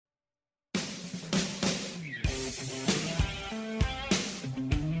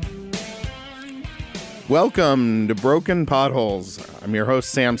Welcome to Broken Potholes. I'm your host,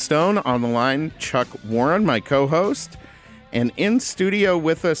 Sam Stone. On the line, Chuck Warren, my co-host. And in studio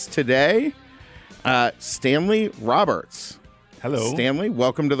with us today, Stanley Roberts. Hello. Stanley,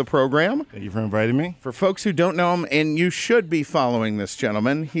 welcome to the program. Thank you for inviting me. For folks who don't know him, and you should be following this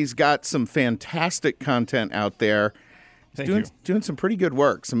gentleman, he's got some fantastic content out there. He's doing some pretty good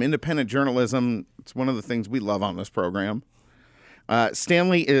work, some independent journalism. It's one of the things we love on this program.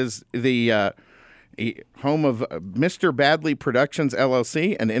 Stanley is the home of Mr. Badley Productions,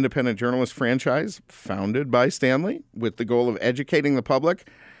 LLC, an independent journalist franchise founded by Stanley with the goal of educating the public,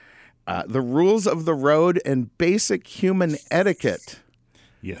 the rules of the road, and basic human etiquette.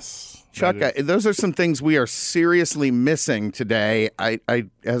 Yes. Chuck, those are some things we are seriously missing today.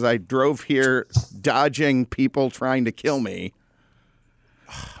 As I drove here, dodging people trying to kill me.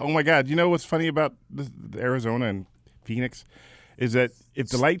 Oh, my God. You know what's funny about Arizona and Phoenix is that if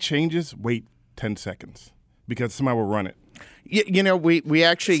the light changes, wait 10 seconds because somebody will run it. You know, we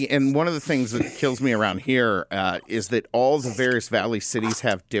actually, and one of the things that kills me around here is that all the various valley cities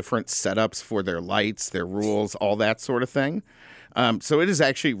have different setups for their lights, their rules, all that sort of thing. So it is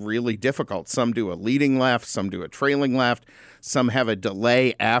actually really difficult. Some do a leading left, some do a trailing left, some have a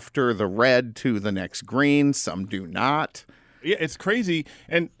delay after the red to the next green, some do not. Yeah, it's crazy.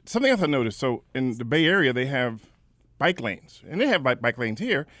 And something else I noticed, so in the Bay Area, they have bike lanes, and they have bike lanes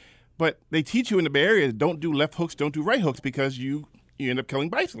here, but they teach you in the Bay Area, don't do left hooks, don't do right hooks, because you end up killing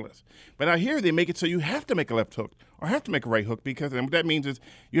bicyclists. But out here, they make it so you have to make a left hook or have to make a right hook, because and what that means is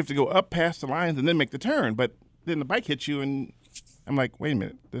you have to go up past the lines and then make the turn. But then the bike hits you, and I'm like, wait a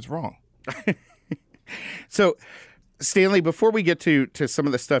minute, that's wrong. So, Stanley, before we get to some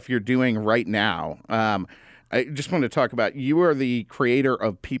of the stuff you're doing right now, I just want to talk about, you are the creator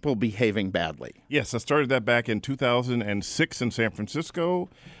of People Behaving Badly. Yes, I started that back in 2006 in San Francisco.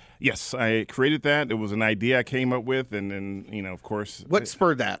 Yes, I created that. It was an idea I came up with, and then, of course. What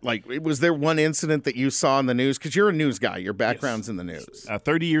spurred that? Like, was there one incident that you saw in the news? Because you're a news guy. Your background's in the news.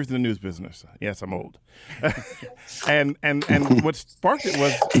 30 years in the news business. Yes, I'm old. and what sparked it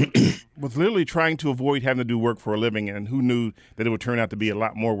was literally trying to avoid having to do work for a living, and who knew that it would turn out to be a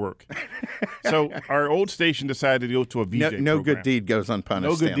lot more work. So our old station decided to go to a VJ program. No good deed goes unpunished,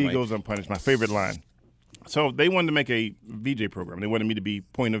 No good Stanley. deed goes unpunished. My favorite line. So they wanted to make a VJ program. They wanted me to be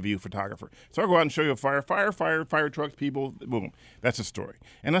point of view photographer. So I go out and show you a fire trucks, people, boom. That's a story.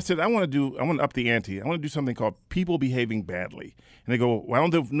 And I said, I want to up the ante. I want to do something called People Behaving Badly. And they go, well, I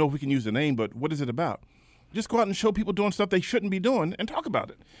don't know if we can use the name, but what is it about? Just go out and show people doing stuff they shouldn't be doing and talk about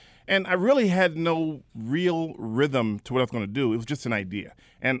it. And I really had no real rhythm to what I was going to do. It was just an idea.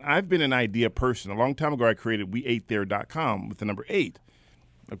 And I've been an idea person. A long time ago, I created weatethere.com with the number 8.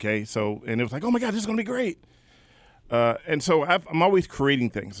 Okay, so, and it was like, oh my God, this is going to be great. And so I'm always creating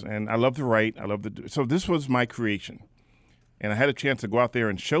things, and I love to write. I love to do. So this was my creation. And I had a chance to go out there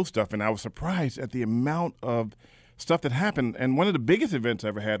and show stuff, and I was surprised at the amount of stuff that happened. And one of the biggest events I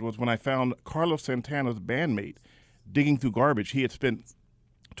ever had was when I found Carlos Santana's bandmate digging through garbage. He had spent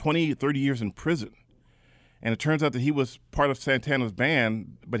 20, 30 years in prison. And it turns out that he was part of Santana's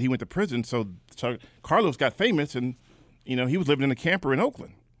band, but he went to prison. So Carlos got famous, and, he was living in a camper in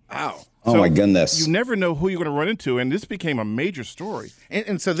Oakland. Wow. Oh, my goodness. You never know who you're going to run into, and this became a major story.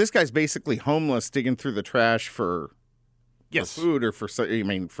 And so this guy's basically homeless, digging through the trash for food or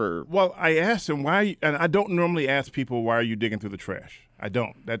for... Well, I asked him why, and I don't normally ask people, why are you digging through the trash? I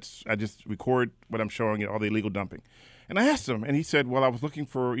don't. I just record what I'm showing, all the illegal dumping. And I asked him, and he said, well, I was looking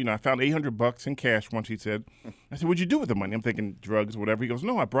for, I found $800 in cash once, he said. I said, what'd you do with the money? I'm thinking drugs or whatever. He goes,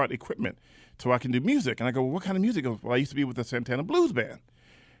 no, I brought equipment so I can do music. And I go, well, what kind of music? He goes, well, I used to be with the Santana Blues Band.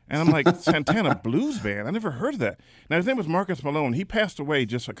 And I'm like, Santana Blues Band? I never heard of that. Now, his name was Marcus Malone. He passed away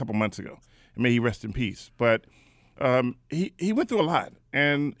just a couple months ago. And may he rest in peace. But he went through a lot.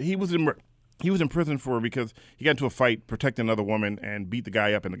 And he was in prison because he got into a fight protecting another woman and beat the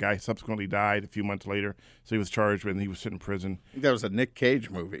guy up, and the guy subsequently died a few months later. So he was charged and he was sitting in prison. That was a Nick Cage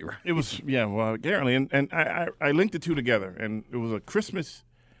movie, right? It was, yeah, well, apparently. And I linked the two together, and it was a Christmas,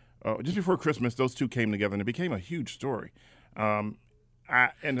 just before Christmas, those two came together, and it became a huge story.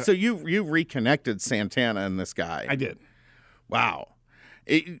 So you reconnected Santana and this guy. I did. Wow.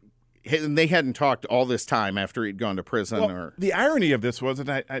 And they hadn't talked all this time after he'd gone to prison? Well, the irony of this was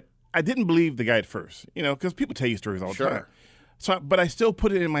that I didn't believe the guy at first, because people tell you stories all the time. So, but I still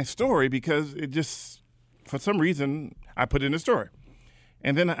put it in my story because it just, for some reason, I put it in the story.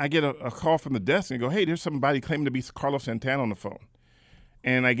 And then I get a call from the desk and go, hey, there's somebody claiming to be Carlos Santana on the phone.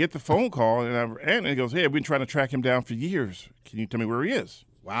 And I get the phone call, and he goes, hey, I've been trying to track him down for years. Can you tell me where he is?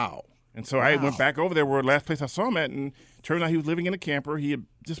 Wow. And so I went back over there where the last place I saw him at, and turned out he was living in a camper. He had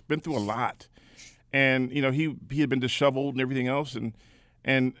just been through a lot. and he had been disheveled and everything else,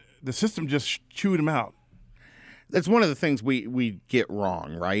 and the system just chewed him out. That's one of the things we get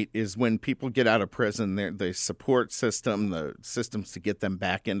wrong, right? Is when people get out of prison, the support system, the systems to get them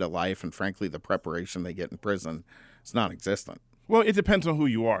back into life, and frankly, the preparation they get in prison is non-existent. Well, it depends on who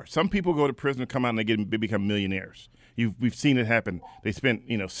you are. Some people go to prison and come out and they become millionaires. We've seen it happen. They spent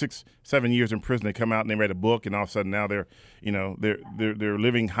 6-7 years in prison. They come out and they write a book, and all of a sudden now they're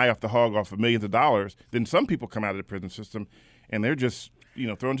living high off the hog off of millions of dollars. Then some people come out of the prison system and they're just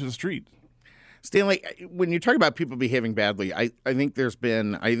thrown to the street. Stanley, when you talk about people behaving badly, I think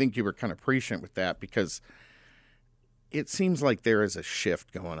you were kind of prescient with that, because it seems like there is a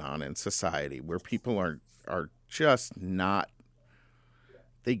shift going on in society where people are just not.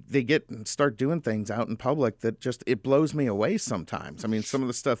 They get and start doing things out in public that just, it blows me away sometimes. I mean, some of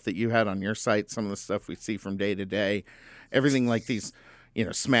the stuff that you had on your site, some of the stuff we see from day to day, everything like these,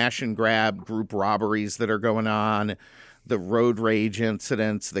 smash and grab group robberies that are going on, the road rage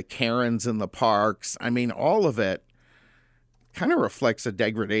incidents, the Karens in the parks. I mean, all of it kind of reflects a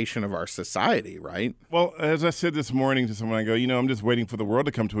degradation of our society, right? Well, as I said this morning to someone, I go, I'm just waiting for the world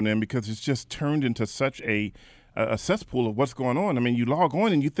to come to an end, because it's just turned into such a cesspool of what's going on. I mean, you log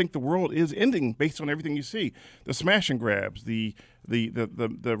on and you think the world is ending based on everything you see. The smash and grabs, the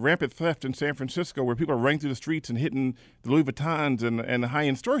rampant theft in San Francisco, where people are running through the streets and hitting the Louis Vuittons and the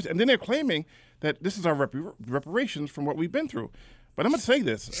high-end stores. And then they're claiming that this is our reparations from what we've been through. But I'm going to say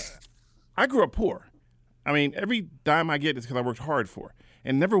this. I grew up poor. I mean, every dime I get is because I worked hard for.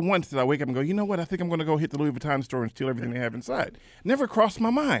 And never once did I wake up and go, you know what, I think I'm going to go hit the Louis Vuitton store and steal everything they have inside. Never crossed my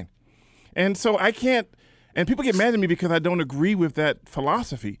mind. And so I can't. And people get mad at me because I don't agree with that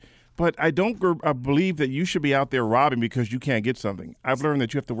philosophy. But I don't believe that you should be out there robbing because you can't get something. I've learned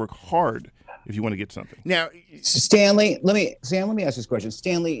that you have to work hard if you want to get something. Now, Stanley, let me ask this question.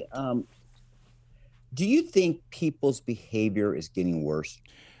 Stanley, do you think people's behavior is getting worse?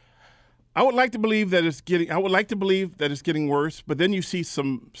 I would like to believe that it's getting worse, but then you see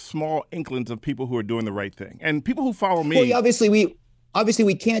some small inklings of people who are doing the right thing. And people who follow me. Well, obviously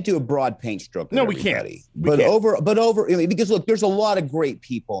we can't do a broad paint stroke. No, we can't. Because look, there's a lot of great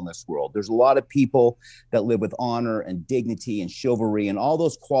people in this world. There's a lot of people that live with honor and dignity and chivalry and all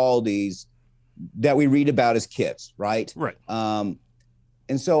those qualities that we read about as kids, right? Right. And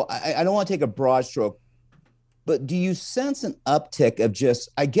so I don't want to take a broad stroke, but do you sense an uptick of just,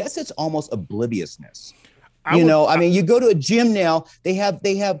 I guess it's almost obliviousness? You go to a gym now, you go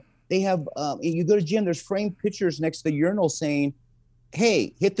to a gym, there's framed pictures next to the urinal saying,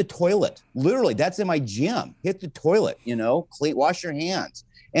 hey, hit the toilet. Literally, that's in my gym. Hit the toilet, clean, wash your hands.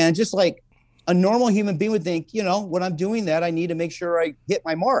 And just like a normal human being would think, when I'm doing that, I need to make sure I hit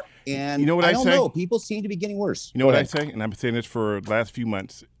my mark. And I don't know, people seem to be getting worse. You know what I say? And I've been saying this for the last few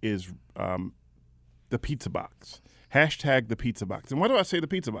months is the pizza box. Hashtag the pizza box. And why do I say the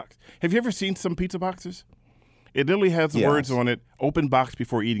pizza box? Have you ever seen some pizza boxes? It literally has the words on it, open box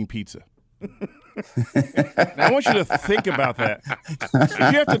before eating pizza. Now, I want you to think about that. If you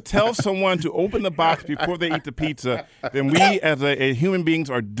have to tell someone to open the box before they eat the pizza, then we as a human beings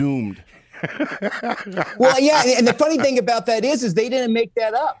are doomed. Well, yeah, and the funny thing about that is they didn't make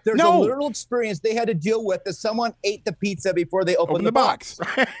that up. There's a literal experience they had to deal with that someone ate the pizza before they opened the box.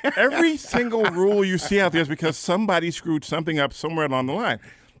 Every single rule you see out there is because somebody screwed something up somewhere along the line.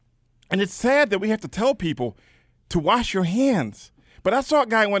 And it's sad that we have to tell people to wash your hands. But I saw a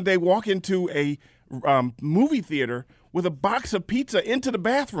guy one day walk into a movie theater with a box of pizza into the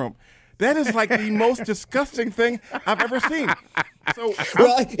bathroom. That is like the most disgusting thing I've ever seen. So,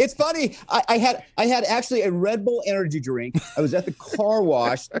 it's funny. I had actually a Red Bull energy drink. I was at the car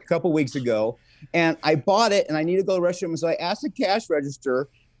wash a couple weeks ago, and I bought it, and I need to go to the restroom. So I asked the cash register,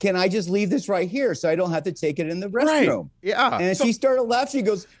 can I just leave this right here so I don't have to take it in the restroom? Right. Yeah. And she started laughing. She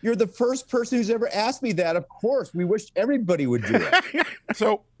goes, you're the first person who's ever asked me that. Of course. We wish everybody would do it.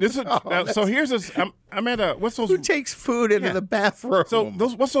 So this is so here's this. I'm at a what's those? Who takes food into the bathroom? So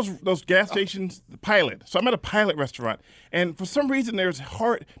what's those gas stations? The Pilot. So I'm at a Pilot restaurant, and for some reason there's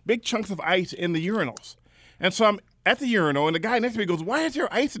big chunks of ice in the urinals, and so I'm at the urinal, and the guy next to me goes, "Why is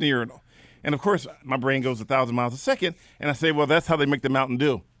there ice in the urinal?" And of course my brain goes 1,000 miles a second, and I say, "Well, that's how they make the Mountain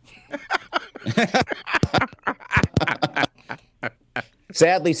Dew."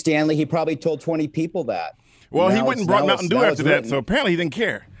 Sadly, Stanley, he probably told 20 people that. Well, he went and brought Mountain Dew after that, so apparently he didn't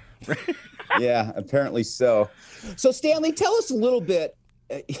care. Yeah, apparently so. So, Stanley, tell us a little bit.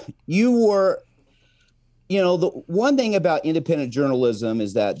 You were, the one thing about independent journalism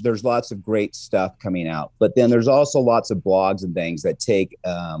is that there's lots of great stuff coming out, but then there's also lots of blogs and things that take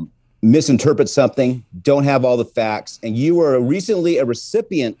misinterpret something, don't have all the facts, and you were recently a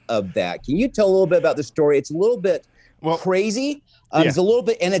recipient of that. Can you tell a little bit about the story? It's a little bit crazy. It's a little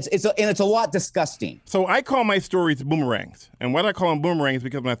bit, and it's a lot disgusting. So I call my stories boomerangs, and what I call them boomerangs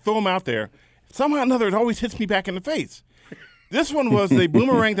because when I throw them out there, somehow or another it always hits me back in the face. This one was a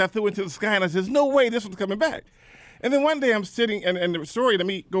boomerang that I threw into the sky, and I said, "No way, this one's coming back." And then one day I'm sitting, and the story. Let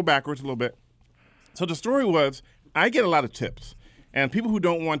me go backwards a little bit. So the story was, I get a lot of tips. And people who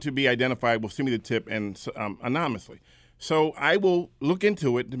don't want to be identified will send me the tip and anonymously. So I will look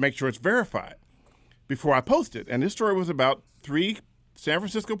into it to make sure it's verified before I post it. And this story was about 3 San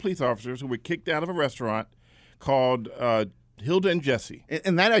Francisco police officers who were kicked out of a restaurant called Hilda and Jesse.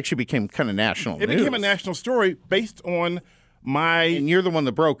 And that actually became kind of national news. It became a national story based on my... And you're the one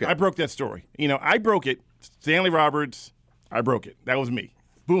that broke it. I broke that story. I broke it. Stanley Roberts, I broke it. That was me.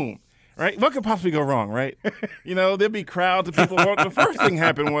 Boom. Right? What could possibly go wrong, right? There'd be crowds of people. The first thing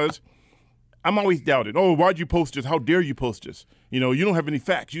happened was, I'm always doubted. Oh, why'd you post this? How dare you post this? You don't have any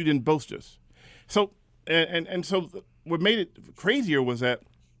facts. You didn't post this. So, and so what made it crazier was that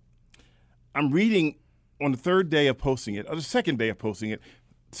I'm reading on the 3rd day of posting it, or the 2nd day of posting it,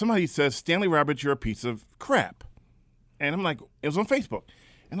 somebody says, Stanley Roberts, you're a piece of crap. And I'm like, it was on Facebook.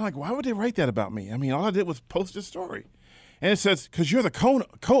 And I'm like, why would they write that about me? I mean, all I did was post this story. And it says, because you're the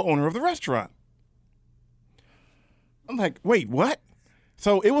co-owner of the restaurant. I'm like, wait, what?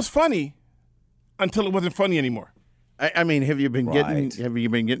 So it was funny until it wasn't funny anymore. I mean, have you been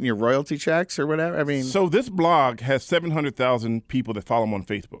getting your royalty checks or whatever? I mean, so this blog has 700,000 people that follow them on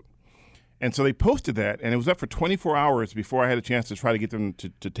Facebook. And so they posted that, and it was up for 24 hours before I had a chance to try to get them to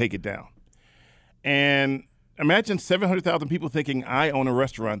take it down. And imagine 700,000 people thinking I own a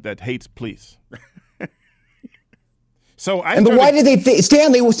restaurant that hates police. So why did they think,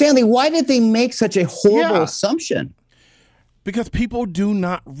 Stanley? Why did they make such a horrible assumption? Because people do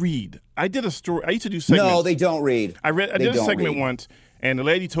not read. I did a story. I used to do segments. No, they don't read. I did a segment once, and the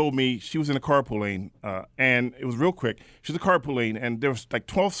lady told me she was in a carpool lane, and it was real quick. She was in a carpool lane, and there was like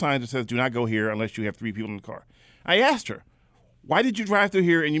 12 signs that says, "Do not go here unless you have 3 people in the car." I asked her, "Why did you drive through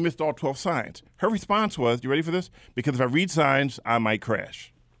here and you missed all 12 signs?" Her response was, "You ready for this? Because if I read signs, I might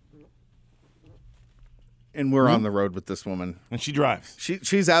crash." And we're on the road with this woman, and she drives.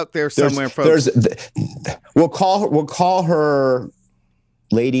 She's out there somewhere, folks. We'll call her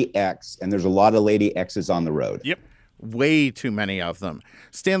Lady X, and there's a lot of Lady X's on the road. Yep, way too many of them.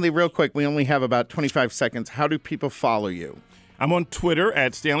 Stanley, real quick, we only have about 25 seconds. How do people follow you? I'm on Twitter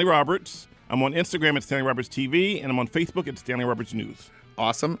at Stanley Roberts. I'm on Instagram at Stanley Roberts TV, and I'm on Facebook at Stanley Roberts News.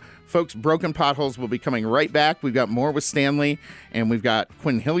 Awesome. Folks, Broken Potholes will be coming right back. We've got more with Stanley, and we've got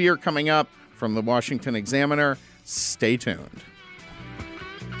Quinn Hillier coming up from the Washington Examiner. Stay tuned.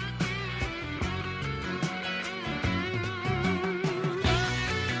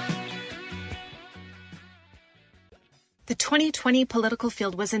 The 2020 political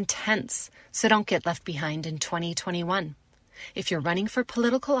field was intense, so don't get left behind in 2021. If you're running for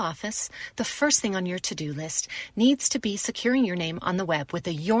political office, the first thing on your to-do list needs to be securing your name on the web with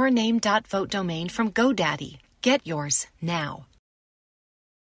a yourname.vote domain from GoDaddy. Get yours now.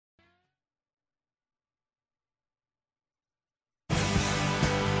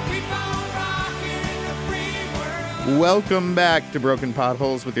 Welcome back to Broken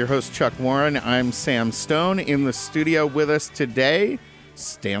Potholes with your host, Chuck Warren. I'm Sam Stone. In the studio with us today,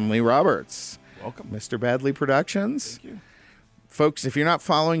 Stanley Roberts. Welcome. Mr. Badley Productions. Thank you. Folks, if you're not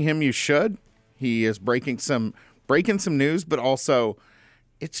following him, you should. He is breaking some news, but also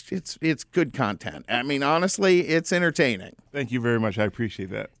it's good content. I mean, honestly, it's entertaining. Thank you very much. I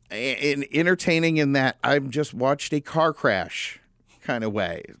appreciate that. And entertaining in that I've just watched a car crash kind of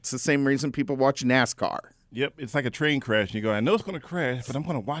way. It's the same reason people watch NASCAR. Yep, it's like a train crash. And you go, I know it's going to crash, but I'm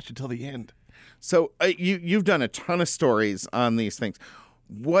going to watch it till the end. So you've done a ton of stories on these things.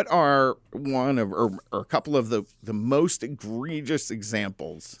 What are one of or a couple of the most egregious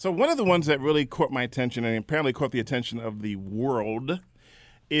examples? So one of the ones that really caught my attention and apparently caught the attention of the world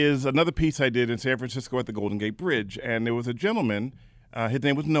is another piece I did in San Francisco at the Golden Gate Bridge. And there was a gentleman, his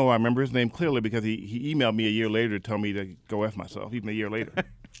name was Noah. I remember his name clearly because he emailed me a year later to tell me to go F myself, even a year later.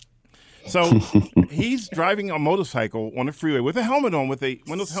 So he's driving a motorcycle on the freeway with a helmet on, with one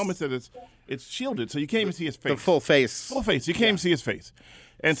of those helmets that it's shielded, so you can't even see his face. The full face. Full face. You can't even see his face.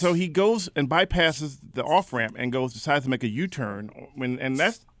 And so he goes and bypasses the off-ramp and decides to make a U-turn, and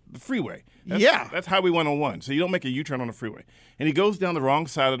that's the freeway. That's Highway 101, so you don't make a U-turn on the freeway. And he goes down the wrong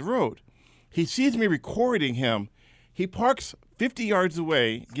side of the road. He sees me recording him. He parks 50 yards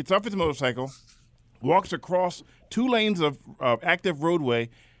away, gets off his motorcycle, walks across 2 lanes of active roadway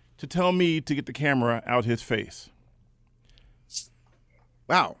to tell me to get the camera out his face.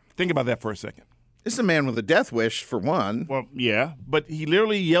 Wow. Think about that for a second. This is a man with a death wish, for one. Well, yeah, but he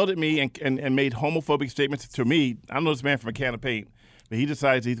literally yelled at me and made homophobic statements to me. I know this man from a can of paint, but he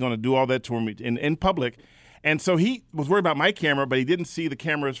decides he's going to do all that to me in public. And so he was worried about my camera, but he didn't see the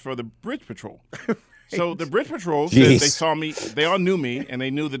cameras for the Bridge Patrol. So the Bridge Patrol said they saw me, they all knew me, and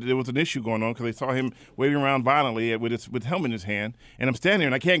they knew that there was an issue going on because they saw him waving around violently with helmet in his hand. And I'm standing there,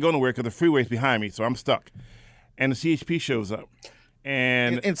 and I can't go nowhere because the freeway's behind me, so I'm stuck. And the CHP shows up.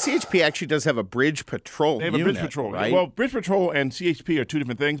 And CHP actually does have a Bridge Patrol They have a Bridge Patrol. right? Well, Bridge Patrol and CHP are two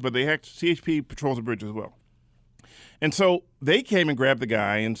different things, but CHP patrols a bridge as well. And so they came and grabbed the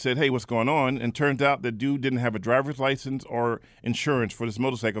guy and said, hey, what's going on? And turns out the dude didn't have a driver's license or insurance for this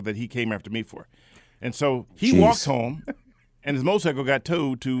motorcycle that he came after me for. And so he walked home, and his motorcycle got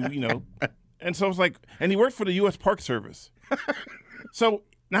towed to, and so it's like, and he worked for the U.S. Park Service. So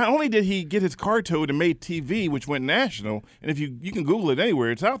not only did he get his car towed and made TV, which went national, and if you can Google it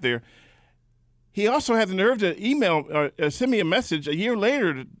anywhere, it's out there, he also had the nerve to send me a message a year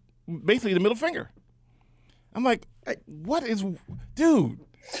later, basically the middle finger. I'm like, what is, dude?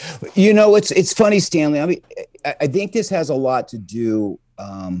 It's funny, Stanley. I mean, I think this has a lot to do.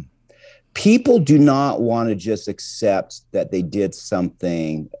 People do not want to just accept that they did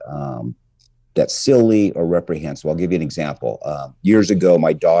something that's silly or reprehensible. I'll give you an example. Years ago,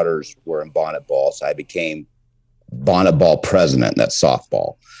 my daughters were in bonnet ball, so I became bonnet ball president. That's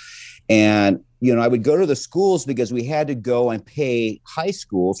softball. And, I would go to the schools because we had to go and pay high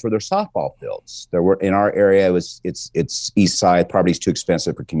schools for their softball fields. There were, in our area, it's East Side. Property's too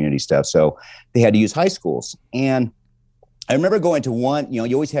expensive for community stuff. So they had to use high schools. And I remember going to one, you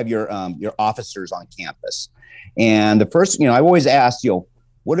always have your officers on campus. And the first, I've always asked,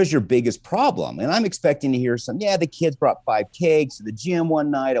 what is your biggest problem? And I'm expecting to hear the kids brought 5 cakes to the gym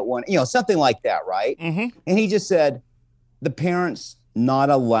one night at one, something like that, right? Mm-hmm. And he just said, the parents not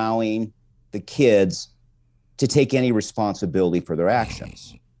allowing the kids to take any responsibility for their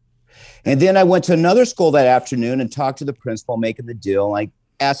actions. And then I went to another school that afternoon and talked to the principal, making the deal. I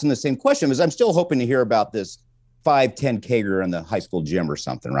asked him the same question because I'm still hoping to hear about this 5-10 kegger in the high school gym or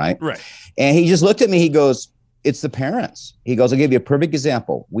something, right? Right. And he just looked at me. He goes, it's the parents. He goes, I'll give you a perfect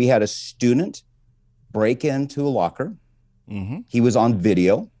example. We had a student break into a locker. Mm-hmm. He was on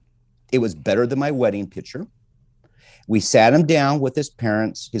video. It was better than my wedding picture. We sat him down with his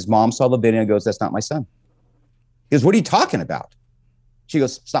parents. His mom saw the video and goes, that's not my son. He goes, what are you talking about? She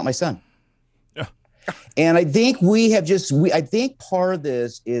goes, it's not my son. Yeah. And I think I think part of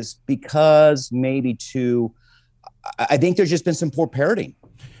this is because I think there's just been some poor parenting,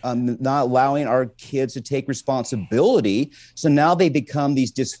 not allowing our kids to take responsibility. So now they become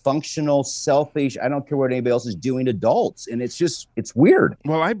these dysfunctional, selfish, I don't care what anybody else is doing adults. And it's weird.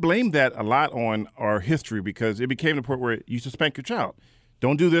 Well, I blame that a lot on our history because it became the point where you used to spank your child.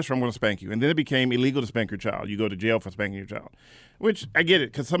 Don't do this or I'm going to spank you. And then it became illegal to spank your child. You go to jail for spanking your child, which I get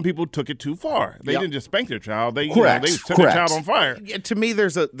it because some people took it too far. They didn't just spank their child. They set their child on fire. Yeah, to me,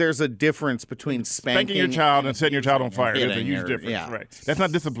 there's a difference between spanking your child and setting your child on fire. There's a huge difference. Yeah. Right. That's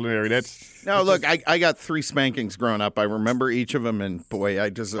not disciplinary. Look, I got 3 spankings growing up. I remember each of them, and boy, I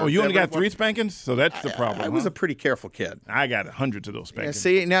deserve. Oh, you only got 3 spankings? So that's the problem. I was a pretty careful kid. I got hundreds of those spankings.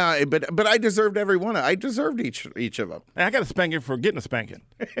 Yeah, see, now, but I deserved every one. I deserved each of them. I got a spanking for getting a spanking.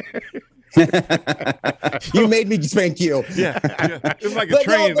 You made me spank you. Yeah. It's like a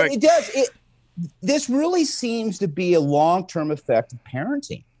train. No, but it does. This really seems to be a long-term effect of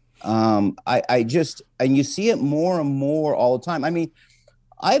parenting. And you see it more and more all the time. I mean,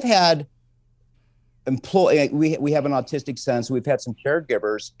 I've had we have an autistic son, so we've had some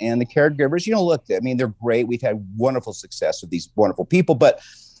caregivers, and the caregivers, look, I mean, they're great. We've had wonderful success with these wonderful people, but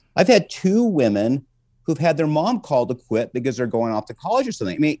I've had 2 women who've had their mom called to quit because they're going off to college or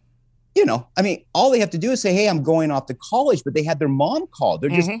something. I mean, all they have to do is say, hey, I'm going off to college, but they had their mom called. They're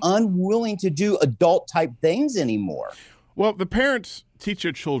just unwilling to do adult type things anymore. Well, the parents teach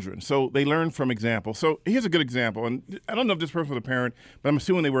their children, so they learn from example. So here's a good example, and I don't know if this person was a parent, but I'm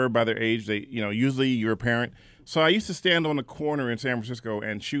assuming they were by their age. They, usually you're a parent. So I used to stand on the corner in San Francisco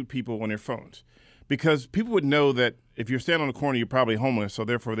and shoot people on their phones because people would know that if you're standing on the corner, you're probably homeless, so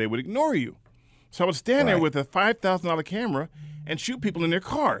therefore they would ignore you. So I would stand there with a $5,000 camera and shoot people in their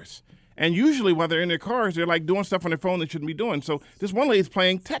cars. And usually while they're in their cars, they're like doing stuff on their phone they shouldn't be doing. So this one lady's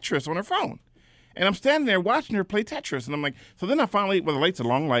playing Tetris on her phone. And I'm standing there watching her play Tetris. And I'm like, so then I finally, the light's a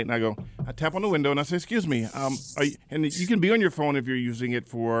long light, and I tap on the window and I say, excuse me. And you can be on your phone if you're using it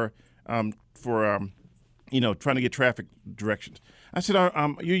for trying to get traffic directions. I said,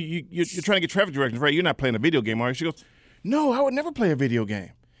 you're trying to get traffic directions, right? You're not playing a video game, are you? She goes, no, I would never play a video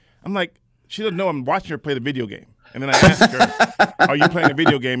game. I'm like, she doesn't know I'm watching her play the video game. And then I asked her, are you playing a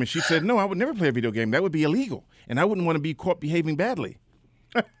video game? And she said, no, I would never play a video game. That would be illegal. And I wouldn't want to be caught behaving badly.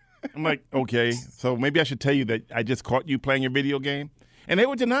 I'm like, okay, so maybe I should tell you that I just caught you playing your video game. And they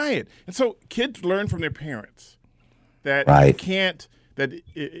would deny it. And so kids learn from their parents that you can't,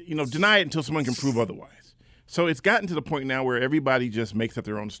 deny it until someone can prove otherwise. So it's gotten to the point now where everybody just makes up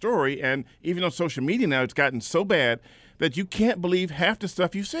their own story. And even on social media now, it's gotten so bad that you can't believe half the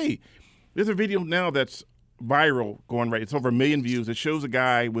stuff you see. There's a video now that's viral going right. It's over 1 million views. It shows a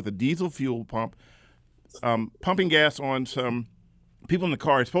guy with a diesel fuel pump pumping gas on some people in the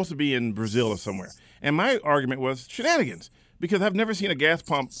car. It's supposed to be in Brazil or somewhere. And my argument was shenanigans, because I've never seen a gas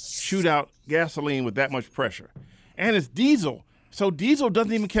pump shoot out gasoline with that much pressure. And it's diesel. So diesel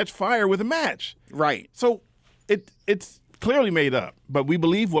doesn't even catch fire with a match. Right. So it's clearly made up, but we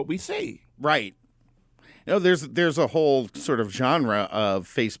believe what we see. Right. There's a whole sort of genre of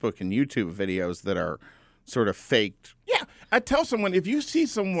Facebook and YouTube videos that are sort of faked. Yeah. I tell someone, if you see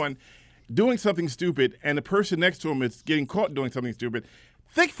someone doing something stupid and the person next to him is getting caught doing something stupid,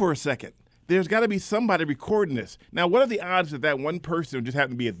 think for a second. There's got to be somebody recording this. Now, what are the odds that one person just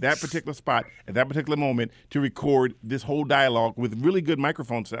happened to be at that particular spot at that particular moment to record this whole dialogue with really good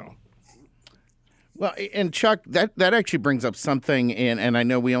microphone sound? Well, and Chuck, that actually brings up something, and I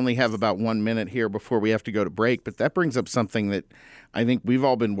know we only have about 1 minute here before we have to go to break, but that brings up something that I think we've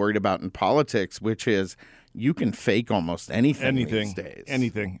all been worried about in politics, which is you can fake almost anything these days.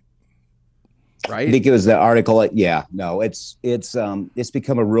 Anything. Right? Because the article, it's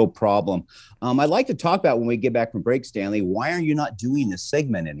become a real problem. I'd like to talk about when we get back from break, Stanley. Why are you not doing this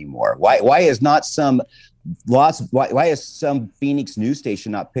segment anymore? Why has some Phoenix news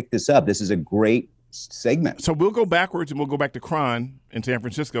station not picked this up? This is a great segment. So we'll go backwards and we'll go back to Cron in San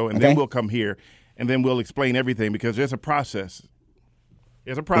Francisco, and then we'll come here, and then we'll explain everything, because there's a process.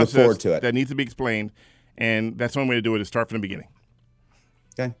 There's a process that needs to be explained, and that's one way to do it, is start from the beginning.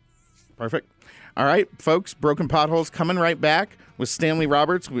 Okay. Perfect. All right, folks, Broken Potholes coming right back with Stanley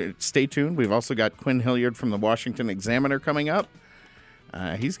Roberts. Stay tuned. We've also got Quinn Hilliard from the Washington Examiner coming up.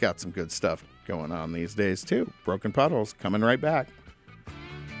 He's got some good stuff going on these days, too. Broken Potholes coming right back.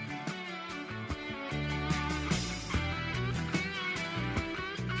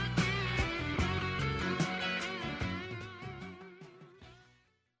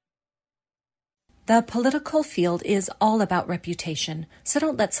 The political field is all about reputation, so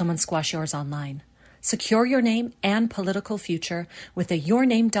don't let someone squash yours online. Secure your name and political future with a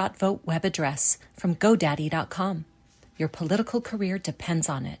yourname.vote web address from GoDaddy.com. Your political career depends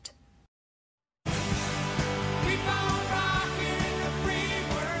on it.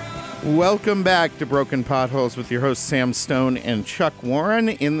 Welcome back to Broken Potholes with your hosts Sam Stone and Chuck Warren.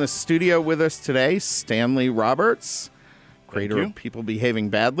 In the studio with us today, Stanley Roberts, creator of People Behaving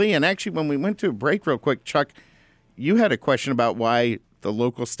Badly. And actually, when we went to a break real quick, Chuck, you had a question about why the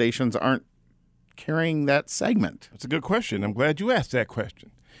local stations aren't carrying that segment. That's a good question. I'm glad you asked that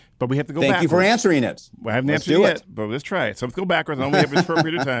question. But we have to go backwards. Thank you for answering it. Well, I haven't answered it yet, but let's try it. So let's go backwards. I only have a short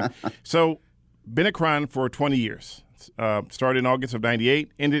period of time. So been at Cron for 20 years. Started in August of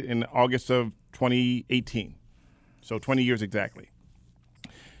 98, ended in August of 2018. So 20 years exactly.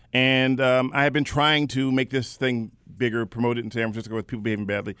 And I have been trying to make this thing bigger, promote it in San Francisco with People Behaving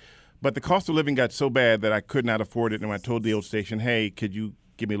Badly. But the cost of living got so bad that I could not afford it. And I told the old station, hey, could you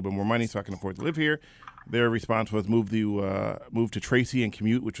give me a little bit more money so I can afford to live here? Their response was move to Tracy and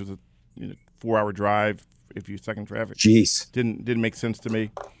commute, which was a 4-hour drive if you're stuck in traffic. Jeez. Didn't make sense to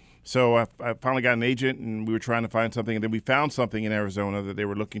me. So I finally got an agent, and we were trying to find something. And then we found something in Arizona that they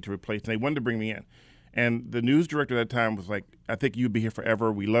were looking to replace, and they wanted to bring me in. And the news director at that time was like, I think you'd be here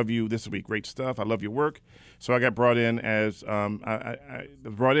forever. We love you. This will be great stuff. I love your work. So I got brought in as I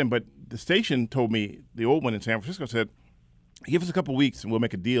was brought in. But the station told me, the old one in San Francisco said, give us a couple of weeks and we'll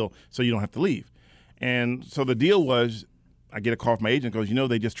make a deal so you don't have to leave. And so the deal was, I get a call from my agent, goes,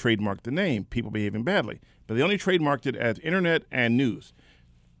 they just trademarked the name, People Behaving Badly. But they only trademarked it as internet and news,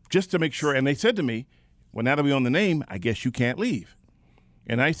 just to make sure. And they said to me, well, now that we own the name, I guess you can't leave.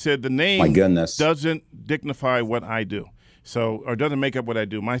 And I said, the name doesn't dignify what I do. So, or doesn't make up what I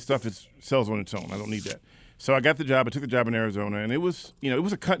do. My stuff sells on its own. I don't need that. So I got the job. I took the job in Arizona, and it was, it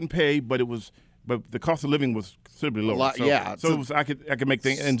was a cut and pay, but the cost of living was considerably lower. So it was, I could make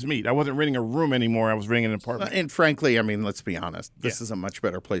ends meet. I wasn't renting a room anymore. I was renting an apartment. And frankly, I mean, let's be honest. This is a much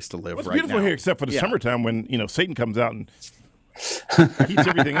better place to live right now. It's beautiful here, except for the summertime when Satan comes out and heats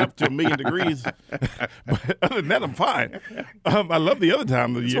everything up to 1,000,000 degrees. But other than that, I'm fine. I love the other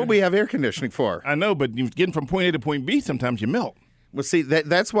time of the year. That's what we have air conditioning for. I know, but getting from point A to point B, sometimes you melt. Well, see,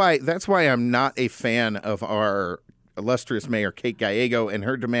 that's why I'm not a fan of our illustrious mayor, Kate Gallego, and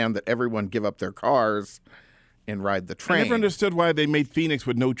her demand that everyone give up their cars and ride the I train. never understood why they made Phoenix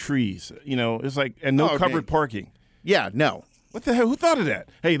with no trees. It's like, and no covered parking. Yeah, no. What the hell? Who thought of that?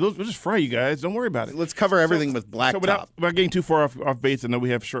 Hey, we'll just fry you guys. Don't worry about it. Let's cover everything with blacktop. So without getting too far off base, I know we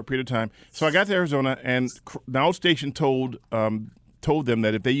have a short period of time. So I got to Arizona, and the outstation told them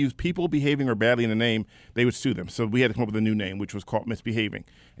that if they used people behaving or badly in the name, they would sue them. So we had to come up with a new name, which was called Misbehaving.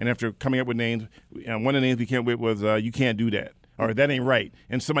 And after coming up with names, one of the names we came up with was You Can't Do That, or That Ain't Right.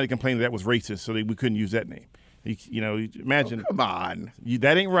 And somebody complained that was racist, so we couldn't use that name. Imagine. Oh, come on.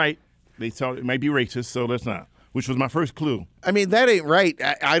 That ain't right. They thought it might be racist, so let's not. Which was my first clue. I mean, that ain't right.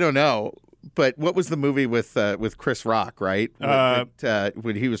 I don't know. But what was the movie with Chris Rock, right?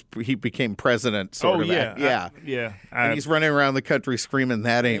 When he became president, sort of. Yeah. And he's running around the country screaming,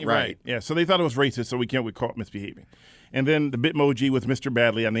 "That ain't right." Yeah, so they thought it was racist, so we call it Misbehaving. And then the Bitmoji with Mr.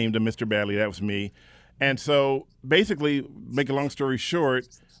 Badley, I named him Mr. Badley. That was me. And so basically, make a long story short,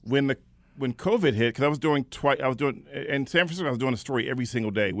 when COVID hit, because I was doing in San Francisco, I was doing a story every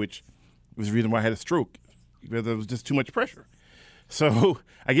single day, which was the reason why I had a stroke, because there was just too much pressure. So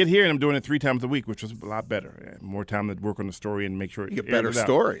I get here and I'm doing it 3 times a week, which was a lot better. More time to work on the story and make sure you get better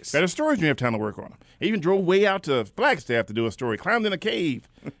stories. Better stories when you have time to work on them. I even drove way out to Flagstaff to do a story, climbed in a cave,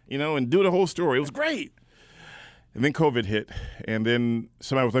 and do the whole story. It was great. And then COVID hit, and then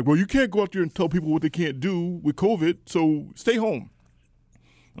somebody was like, well, you can't go out there and tell people what they can't do with COVID, so stay home.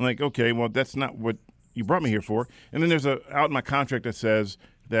 I'm like, okay, well, that's not what you brought me here for. And then there's out in my contract that says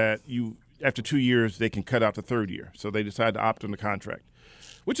that after 2 years, they can cut out the 3rd year. So they decided to opt on the contract,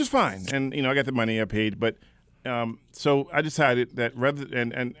 which is fine. And, I got the money I paid. But so I decided that one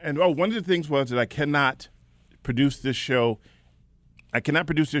of the things was that I cannot produce this show. I cannot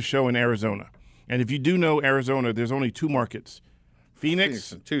produce this show in Arizona. And if you do know Arizona, there's only 2 markets,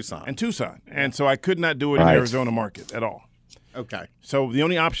 Phoenix and Tucson. And so I could not do it in the Arizona market at all. Okay. So the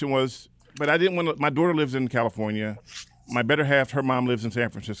only option was, but I didn't want to, my daughter lives in California. My better half, her mom lives in San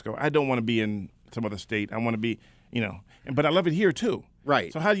Francisco. I don't want to be in some other state. I want to be, but I love it here too.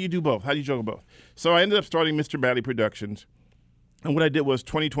 Right. So how do you do both? How do you juggle both? So I ended up starting Mr. Badley Productions. And what I did was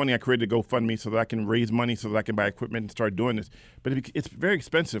 2020, I created a GoFundMe so that I can raise money so that I can buy equipment and start doing this. But it's very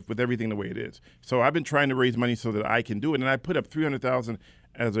expensive with everything the way it is. So I've been trying to raise money so that I can do it. And I put up $300,000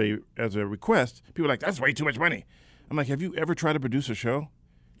 as a request. People are like, that's way too much money. I'm like, have you ever tried to produce a show?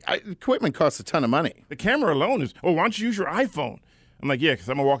 Equipment costs a ton of money. The camera alone is, why don't you use your iPhone? I'm like, yeah, because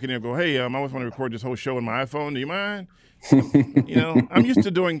I'm going to walk in there and go, hey, I always want to record this whole show on my iPhone. Do you mind? I'm used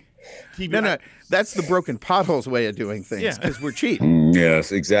to doing TV. No, that's the Broken Potholes way of doing things because we're cheap.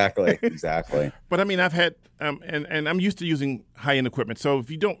 Yes, exactly. But I mean, I've had, and I'm used to using high-end equipment. So if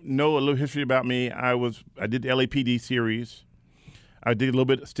you don't know a little history about me, I did the LAPD series. I did a little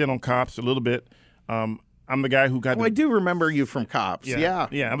bit stint on Cops, a little bit. I'm the guy who got. I do remember you from Cops. Yeah.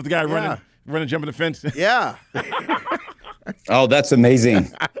 I was the guy running, jumping the fence. Yeah. Oh, that's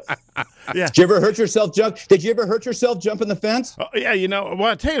amazing. Yeah. Did you ever hurt yourself jumping the fence? Yeah, well,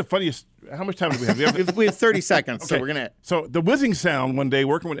 I'll tell you the funniest. How much time do we have? We have 30 seconds, okay. So we're going to. So the whizzing sound one day,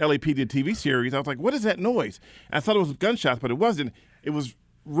 working with LAPD TV series, I was like, what is that noise? And I thought it was gunshots, but it wasn't. It was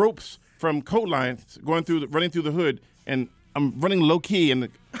ropes from coat lines running through the hood, and I'm running low key, and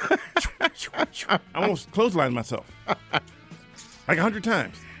I almost clotheslined myself like 100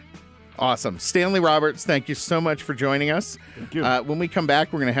 times. Awesome. Stanley Roberts, thank you so much for joining us. Thank you. When we come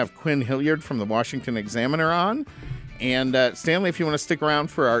back, we're going to have Quinn Hilliard from the Washington Examiner on. And Stanley, if you want to stick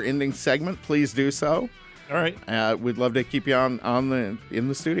around for our ending segment, please do so. All right. We'd love to keep you in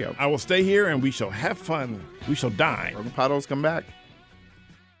the studio. I will stay here, and we shall have fun. We shall dine. Broken Potholes, come back.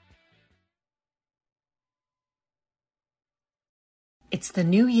 It's the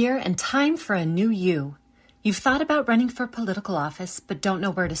new year and time for a new you. You've thought about running for political office, but don't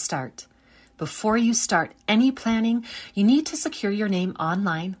know where to start. Before you start any planning, you need to secure your name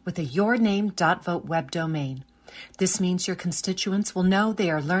online with a yourname.vote web domain. This means your constituents will know they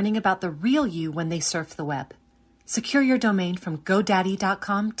are learning about the real you when they surf the web. Secure your domain from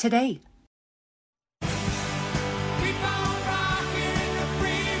GoDaddy.com today.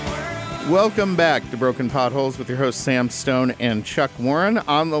 Welcome back to Broken Potholes with your hosts Sam Stone and Chuck Warren.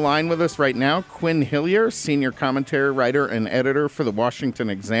 On the line with us right now, Quinn Hilliard, senior commentary writer and editor for the Washington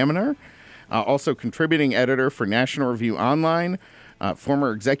Examiner, also contributing editor for National Review Online,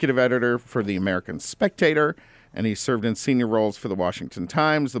 former executive editor for the American Spectator, and he served in senior roles for the Washington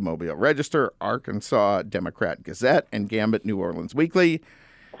Times, the Mobile Register, Arkansas Democrat Gazette, and Gambit New Orleans Weekly.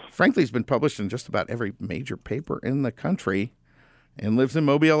 Frankly, he's been published in just about every major paper in the country and lives in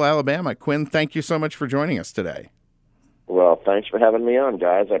Mobile, Alabama. Quinn, thank you so much for joining us today. Well, thanks for having me on,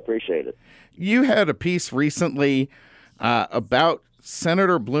 guys. I appreciate it. You had a piece recently about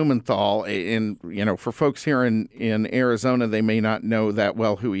Senator Blumenthal, for folks here in Arizona, they may not know that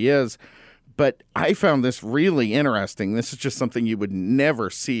well who he is, but I found this really interesting. This is just something you would never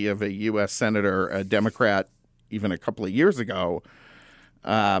see of a U.S. senator, a Democrat, even a couple of years ago,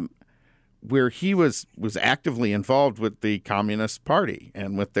 where he was actively involved with the Communist Party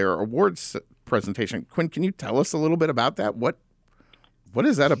and with their awards presentation. Quinn, can you tell us a little bit about that? What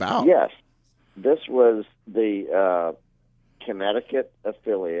is that about? Yes. This was the Connecticut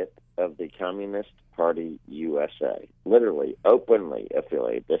affiliate of the Communist Party USA, literally openly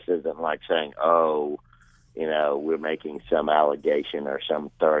affiliate. This isn't like saying, we're making some allegation or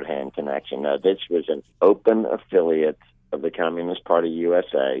some third-hand connection. No, this was an open affiliate of the Communist Party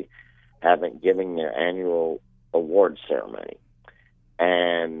USA giving their annual awards ceremony.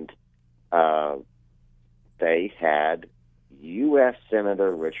 And they had U.S.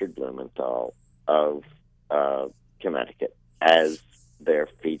 Senator Richard Blumenthal of Connecticut as their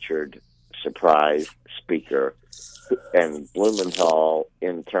featured surprise speaker. And Blumenthal,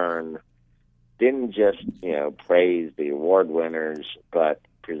 in turn, didn't just, praise the award winners, but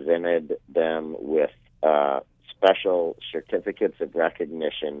presented them with special certificates of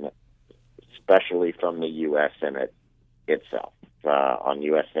recognition, especially from the U.S. Senate itself, on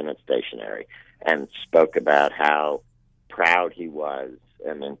U.S. Senate stationery, and spoke about how proud he was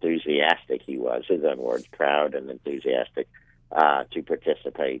and enthusiastic he was, his own words, proud and enthusiastic, to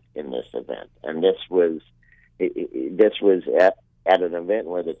participate in this event. And this was at an event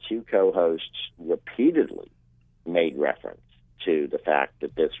where the two co-hosts repeatedly made reference to the fact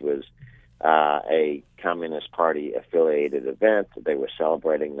that this was a Communist Party affiliated event. They were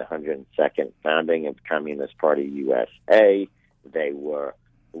celebrating the 102nd founding of Communist Party USA. They were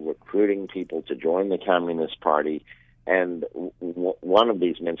recruiting people to join the Communist Party. And one of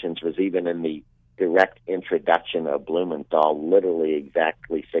these mentions was even in the direct introduction of Blumenthal, literally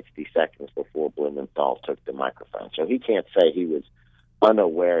exactly 60 seconds before Blumenthal took the microphone. So he can't say he was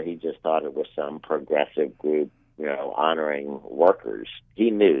unaware. He just thought it was some progressive group, honoring workers. He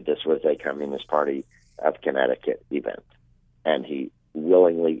knew this was a Communist Party of Connecticut event, and he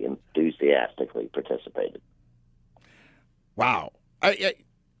willingly, enthusiastically participated. Wow.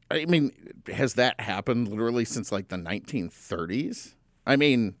 I mean, has that happened literally since like the 1930s? I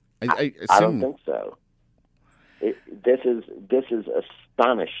mean, I assume... I don't think so. This is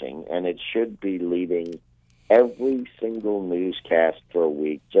astonishing, and it should be leading every single newscast for a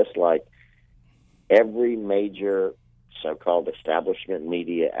week, just like every major so-called establishment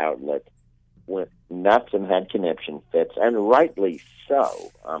media outlet went nuts and had conniption fits, and rightly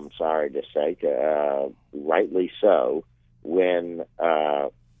so, I'm sorry to say, rightly so, when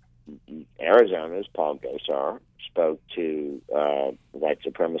Arizona's Paul Gosar spoke to the white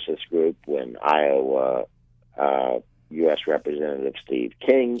supremacist group, when Iowa U.S. Representative Steve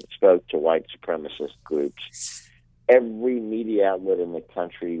King spoke to white supremacist groups. Every media outlet in the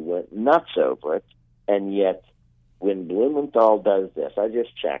country went nuts over it, and yet when Blumenthal does this, I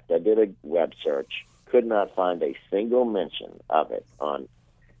just checked, I did a web search, could not find a single mention of it on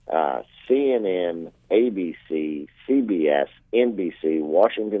CNN, ABC, CBS, NBC,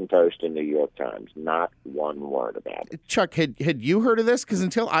 Washington Post, and New York Times. Not one word about it. Chuck, had you heard of this? Because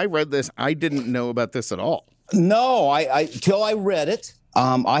until I read this, I didn't know about this at all. No, I till I read it,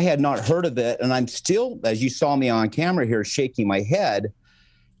 I had not heard of it, and I'm still, as you saw me on camera here, shaking my head.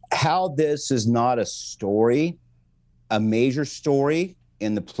 How this is not a story, a major story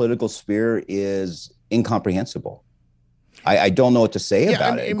in the political sphere, is incomprehensible. I don't know what to say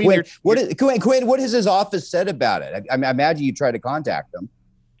about it. Quinn, what has his office said about it? I imagine you tried to contact them.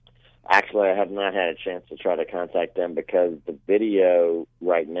 Actually, I have not had a chance to try to contact them because the video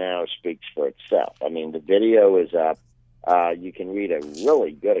right now speaks for itself. I mean, the video is up. You can read a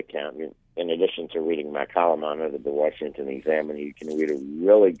really good account. In addition to reading my column on it at the Washington Examiner, you can read a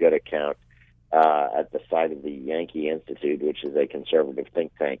really good account at the site of the Yankee Institute, which is a conservative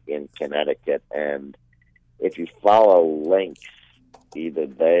think tank in Connecticut. And if you follow links either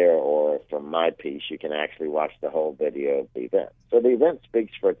there or from my piece, you can actually watch the whole video of the event. So the event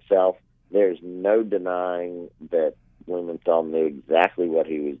speaks for itself. There's no denying that Blumenthal knew exactly what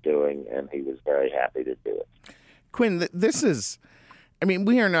he was doing, and he was very happy to do it. Quinn, this is, I mean,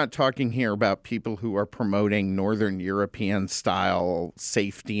 we are not talking here about people who are promoting Northern European style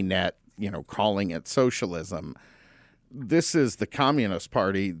safety net, calling it socialism. This is the Communist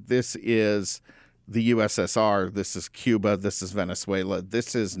Party. This is the USSR. This is Cuba. This is Venezuela.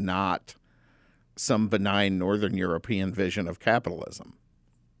 This is not some benign Northern European vision of capitalism.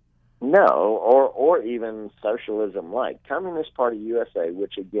 No, or even socialism like Communist Party USA,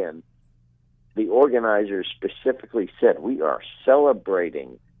 which again the organizers specifically said, we are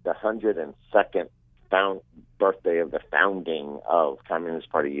celebrating the 102nd birthday of the founding of Communist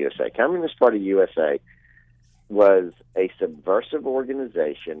Party USA. Communist Party USA was a subversive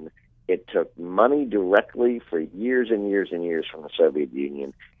organization. It took money directly for years and years and years from the Soviet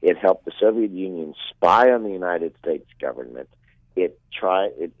Union. It helped the Soviet Union spy on the United States government. It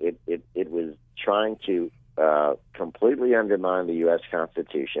was trying to completely undermine the U.S.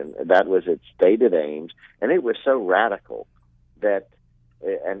 Constitution. That was its stated aims, and it was so radical that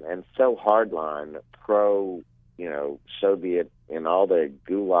and so hardline, pro Soviet in all the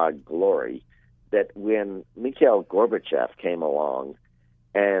Gulag glory, that when Mikhail Gorbachev came along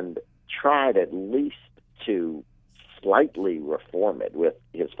and tried at least to slightly reform it with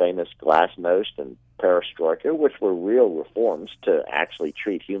his famous glasnost and perestroika, which were real reforms to actually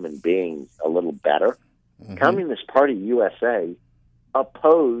treat human beings a little better, Communist Party USA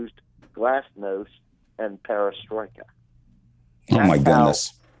opposed glasnost and perestroika. Oh, my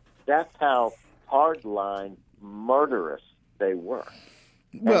goodness. That's how hardline, murderous they were.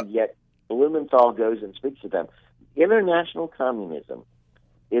 Well, and yet Blumenthal goes and speaks to them. International communism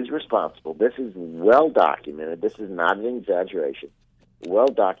is responsible. This is well documented. This is not an exaggeration. Well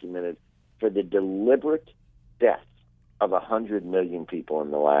documented for the deliberate death of 100 million people in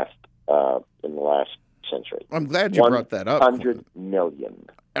the last century. I'm glad you brought that up. 100 million.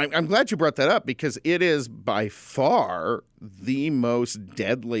 I'm glad you brought that up because it is by far the most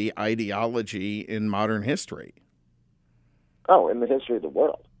deadly ideology in modern history. Oh, in the history of the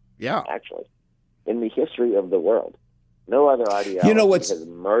world. Yeah. Actually. In the history of the world. No other ideology has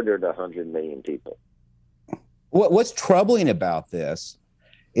murdered 100 million people. What's troubling about this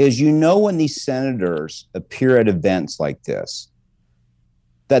is, when these senators appear at events like this,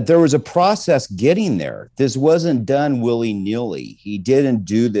 that there was a process getting there. This wasn't done willy-nilly. He didn't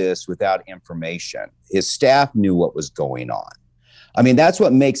do this without information. His staff knew what was going on. I mean, that's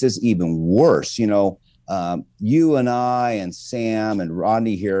what makes this even worse. You and I and Sam and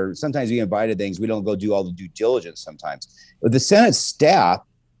Rodney here, sometimes we get invited to things, we don't go do all the due diligence sometimes. But the Senate staff,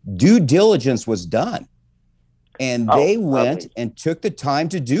 due diligence was done. And they went and took the time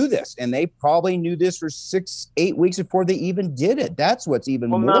to do this. And they probably knew this for 6-8 weeks before they even did it. That's what's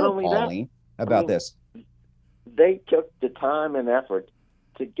even more appalling about this. They took the time and effort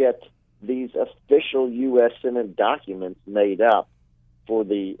to get these official U.S. Senate documents made up for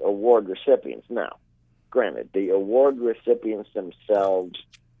the award recipients. Now, granted, the award recipients themselves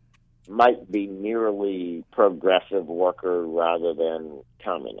might be merely progressive worker rather than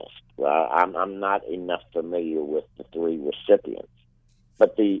communist. I'm not enough familiar with the three recipients,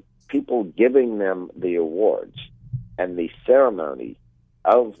 but the people giving them the awards and the ceremony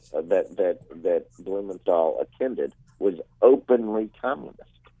of that Blumenthal attended was openly communist.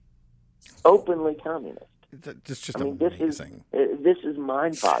 Openly communist. It's just amazing. This is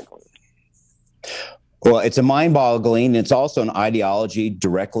mind-boggling. Well, it's a mind-boggling. It's also an ideology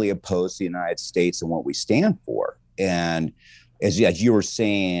directly opposed to the United States and what we stand for. And as you were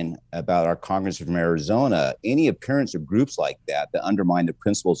saying about our congressman from Arizona, any appearance of groups like that undermine the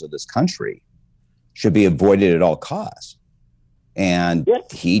principles of this country should be avoided at all costs. And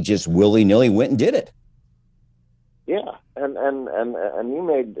he just willy-nilly went and did it. Yeah, and you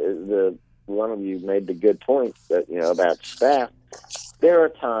made one of you made the good point that about staff. There are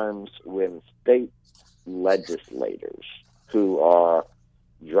times when state legislators who are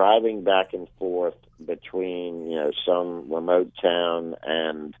driving back and forth between some remote town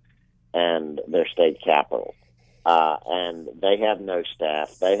and their state capital, and they have no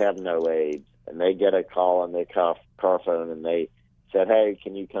staff, they have no aides, and they get a call on their car phone, and they said, "Hey,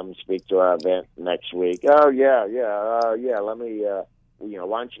 can you come speak to our event next week?" "Oh yeah. Let me,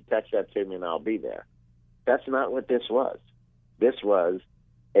 why don't you text that to me and I'll be there." That's not what this was. This was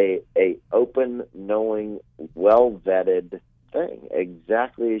a open, knowing, well-vetted thing,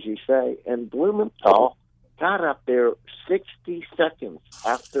 exactly as you say. And Blumenthal got up there 60 seconds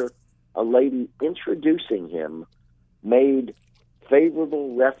after a lady introducing him made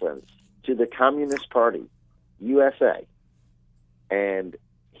favorable reference to the Communist Party, USA. And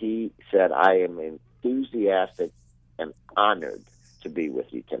he said, "I am enthusiastic and honored to be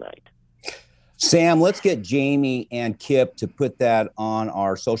with you tonight." Sam, let's get Jamie and Kip to put that on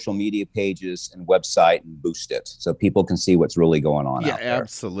our social media pages and website and boost it so people can see what's really going on out there. Yeah,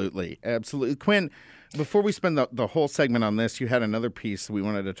 absolutely. Absolutely. Quinn, before we spend the whole segment on this, you had another piece we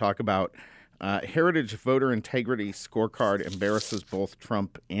wanted to talk about. Heritage Voter Integrity Scorecard embarrasses both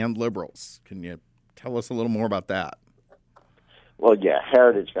Trump and liberals. Can you tell us a little more about that? Well, yeah,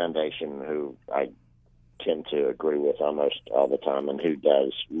 Heritage Foundation, who I tend to agree with almost all the time and who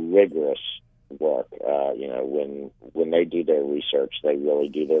does rigorous work. When they do their research, they really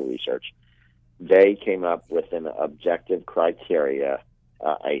do their research. They came up with an objective criteria,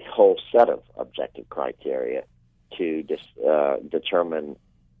 a whole set of objective criteria to determine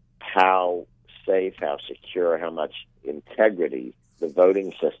how safe, how secure, how much integrity the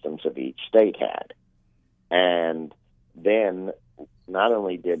voting systems of each state had. And then not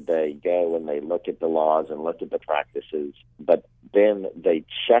only did they go and they look at the laws and look at the practices, but then they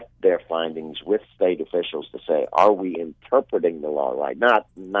checked their findings with state officials to say, are we interpreting the law right? Not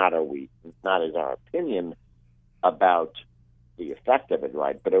as our opinion about the effect of it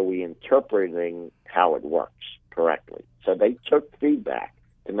right, but are we interpreting how it works correctly? So they took feedback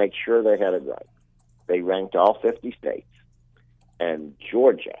to make sure they had it right. They ranked all 50 states, and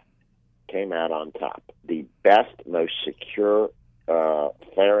Georgia came out on top. The best, most secure,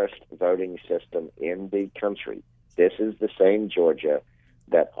 fairest voting system in the country. This is the same Georgia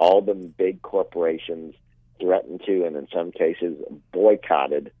that all the big corporations threatened to, and in some cases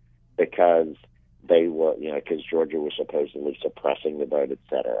boycotted, because they were, because Georgia was supposedly suppressing the vote, et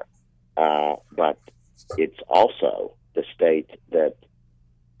cetera. But it's also the state that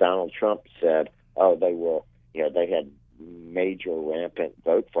Donald Trump said, they had major rampant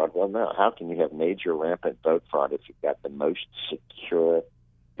vote fraud. Well, no, how can you have major rampant vote fraud if you've got the most secure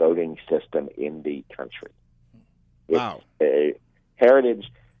voting system in the country? Wow. Heritage.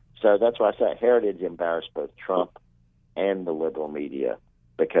 So that's why I say Heritage embarrassed both Trump and the liberal media,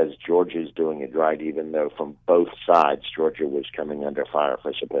 because Georgia's doing it right, even though from both sides Georgia was coming under fire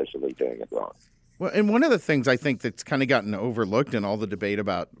for supposedly doing it wrong. Well, and one of the things I think that's kind of gotten overlooked in all the debate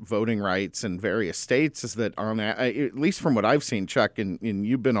about voting rights in various states is that, at least from what I've seen, Chuck, and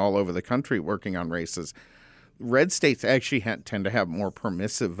you've been all over the country working on races, red states actually tend to have more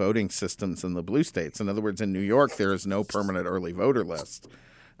permissive voting systems than the blue states. In other words, in New York, there is no permanent early voter list.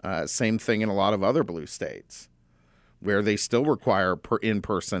 Same thing in a lot of other blue states, where they still require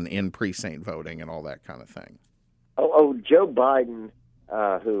in-person, in-precinct voting and all that kind of thing. Joe Biden,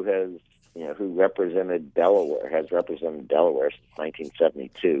 who represented Delaware, has represented Delaware since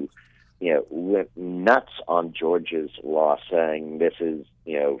 1972, went nuts on Georgia's law, saying this is,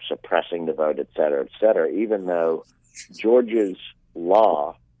 suppressing the vote, et cetera, even though Georgia's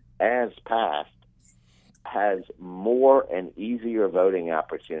law, as passed, has more and easier voting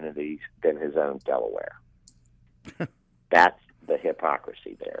opportunities than his own Delaware. That's the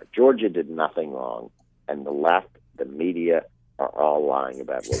hypocrisy there. Georgia did nothing wrong, and the left, the media, are all lying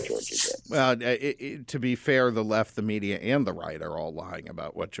about what Georgia did. Well, to be fair, the left, the media, and the right are all lying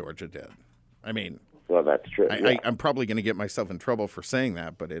about what Georgia did. I mean, well, that's true. I'm probably going to get myself in trouble for saying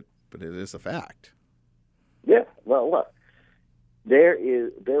that, but it is a fact. Yeah. Well, look, there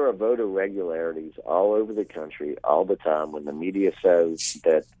are voter regularities all over the country all the time. When the media says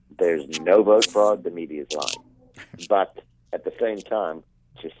that there's no vote fraud, the media is lying. But at the same time,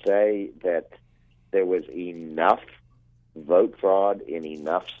 to say that there was enough vote fraud in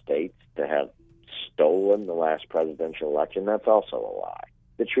enough states to have stolen the last presidential election, that's also a lie.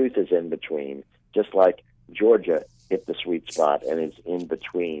 The truth is in between, just like Georgia hit the sweet spot and is in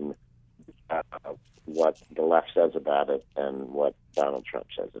between what the left says about it and what Donald Trump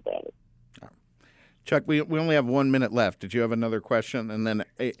says about it. Chuck, we only have 1 minute left. Did you have another question? And then,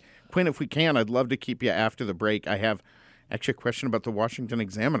 Quinn, if we can, I'd love to keep you after the break. I have actually a question about the Washington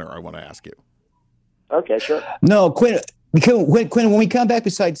Examiner I want to ask you. Okay, sure. No, Quinn, when we come back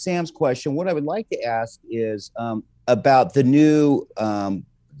beside Sam's question, what I would like to ask is about the new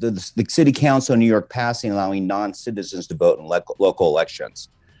the city council in New York passing allowing non-citizens to vote in local elections.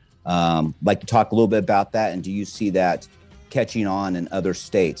 Like to talk a little bit about that, and do you see that catching on in other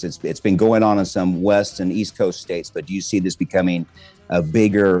states? It's been going on in some West and East Coast states, but do you see this becoming a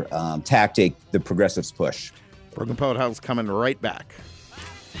bigger tactic the progressives push? Broken Poet House coming right back.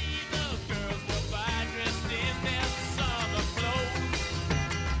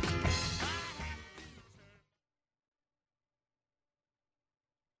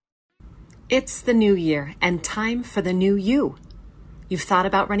 It's the new year and time for the new you. You've thought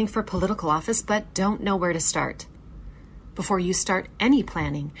about running for political office but don't know where to start. Before you start any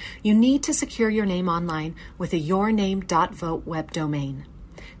planning, you need to secure your name online with a yourname.vote web domain.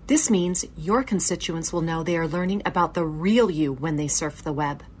 This means your constituents will know they are learning about the real you when they surf the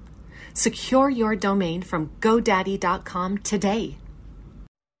web. Secure your domain from GoDaddy.com today.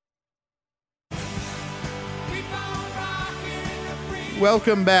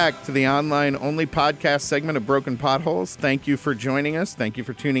 Welcome back to the online-only podcast segment of Broken Potholes. Thank you for joining us. Thank you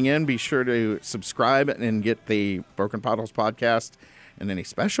for tuning in. Be sure to subscribe and get the Broken Potholes podcast and any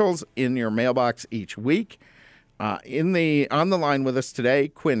specials in your mailbox each week. On the line with us today,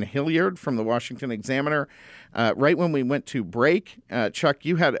 Quinn Hilliard from the Washington Examiner. Right when we went to break, Chuck,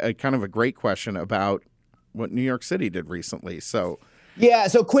 you had a kind of a great question about what New York City did recently. So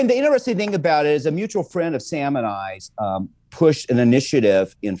Quinn, the interesting thing about it is a mutual friend of Sam and I's pushed an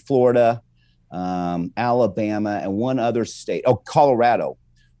initiative in Florida, Alabama, and one other state, Colorado,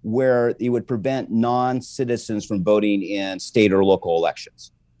 where it would prevent non-citizens from voting in state or local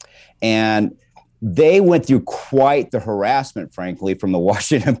elections. And they went through quite the harassment, frankly, from the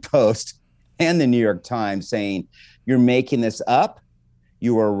Washington Post and the New York Times saying, you're making this up,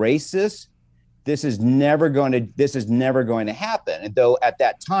 you are racist, this is never going to happen. And though at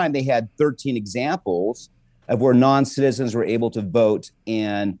that time they had 13 examples of where non-citizens were able to vote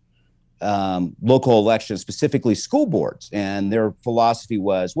in local elections, specifically school boards. And their philosophy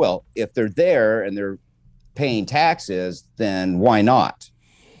was, well, if they're there and they're paying taxes, then why not?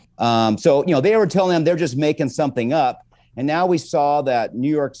 They were telling them they're just making something up. And now we saw that New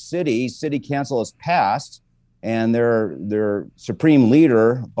York City Council has passed, and their supreme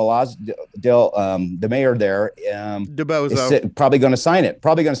leader, the mayor there, DeBozo, is probably going to sign it.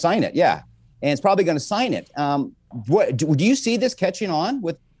 Yeah. And it's probably going to sign it. Do you see this catching on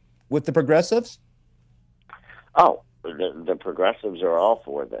with the progressives? Oh, the progressives are all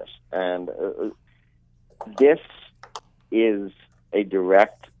for this. And this is a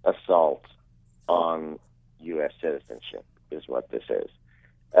direct assault on U.S. citizenship, is what this is.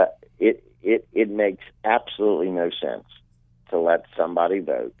 It makes absolutely no sense to let somebody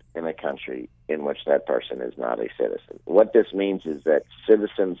vote in a country in which that person is not a citizen. What this means is that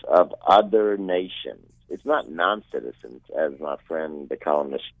citizens of other nations, it's not non-citizens, as my friend, the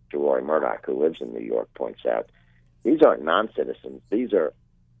columnist Roy Murdoch, who lives in New York, points out. These aren't non-citizens. These are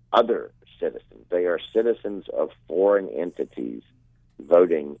other citizens. They are citizens of foreign entities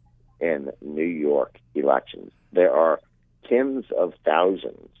voting in New York elections. There are tens of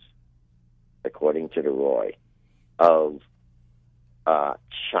thousands, according to the Roy, of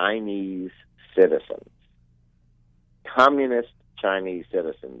Chinese citizens, communist Chinese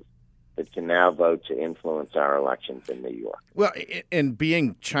citizens, that can now vote to influence our elections in New York. Well, and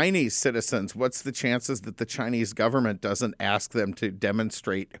being Chinese citizens, what's the chances that the Chinese government doesn't ask them to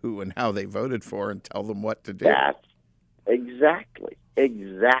demonstrate who and how they voted for and tell them what to do? That's exactly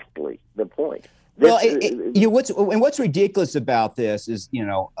the point. What's ridiculous about this is,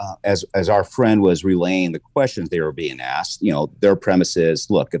 as our friend was relaying the questions they were being asked, their premise is,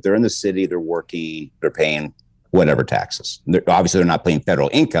 look, if they're in the city, they're working, they're paying whatever taxes. Obviously, they're not paying federal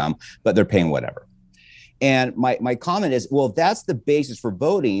income, but they're paying whatever. And my comment is, well, if that's the basis for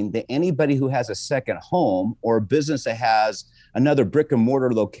voting, that anybody who has a second home or a business that has another brick and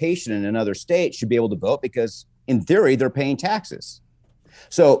mortar location in another state should be able to vote because, in theory, they're paying taxes.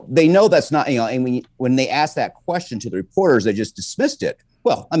 So they know that's not, and when they asked that question to the reporters, they just dismissed it.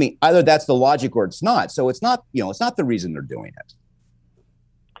 Well, I mean, either that's the logic or it's not. So it's not, it's not the reason they're doing it.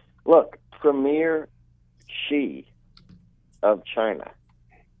 Look, Premier Xi of China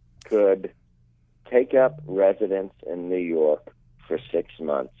could take up residence in New York for 6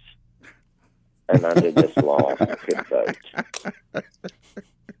 months, and under this law could vote.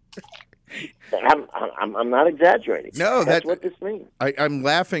 I'm not exaggerating. No, that's what this means. I'm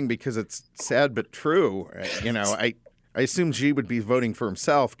laughing because it's sad but true. I assume Xi would be voting for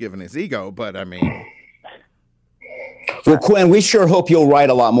himself given his ego, but I mean. Well, Quinn, we sure hope you'll write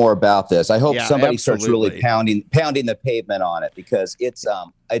a lot more about this. I hope somebody starts really pounding the pavement on it, because it's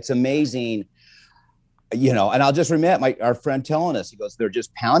amazing. And I'll just remember our friend telling us, he goes, they're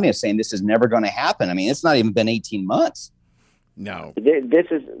just pounding us saying this is never going to happen. I mean, it's not even been 18 months. No. This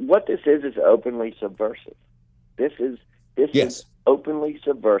is openly subversive. This is openly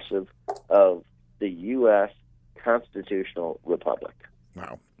subversive of the U.S. constitutional republic.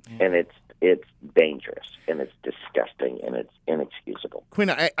 Wow. And it's dangerous, and it's disgusting, and it's inexcusable.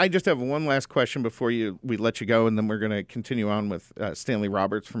 Quinn, I just have one last question before we let you go, and then we're going to continue on with Stanley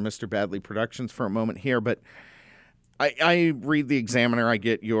Roberts from Mr. Badley Productions for a moment here. But I read the Examiner. I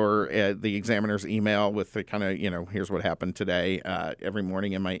get the Examiner's email with the kind of, here's what happened today every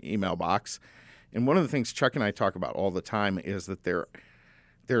morning in my email box. And one of the things Chuck and I talk about all the time is that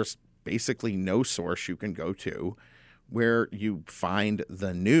there's basically no source you can go to where you find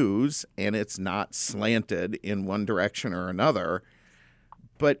the news and it's not slanted in one direction or another.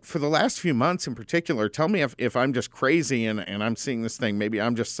 But for the last few months in particular, tell me if I'm just crazy and I'm seeing this thing. Maybe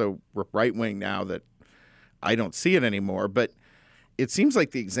I'm just so right-wing now that I don't see it anymore. But it seems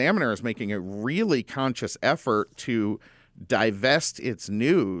like the Examiner is making a really conscious effort to divest its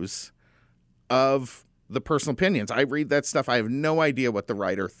news of the personal opinions. I read that stuff. I have no idea what the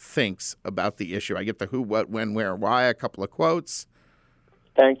writer thinks about the issue. I get the who, what, when, where, why, a couple of quotes.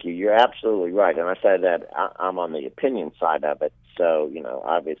 Thank you. You're absolutely right. And I say that I'm on the opinion side of it. So,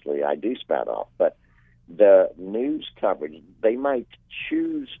 obviously I do spout off. But the news coverage, they might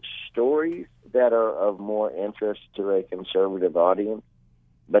choose stories that are of more interest to a conservative audience,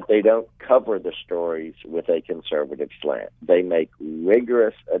 but they don't cover the stories with a conservative slant. They make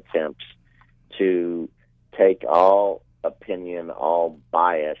rigorous attempts to take all opinion, all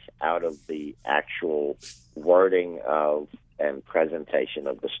bias out of the actual wording of and presentation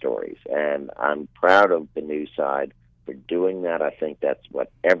of the stories. And I'm proud of the news side for doing that. I think that's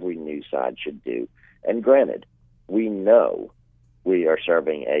what every news side should do. And granted, we know we are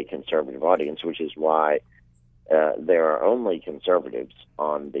serving a conservative audience, which is why there are only conservatives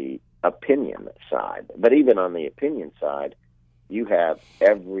on the opinion side. But even on the opinion side, you have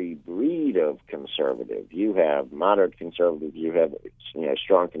every breed of conservative. You have moderate conservatives, you have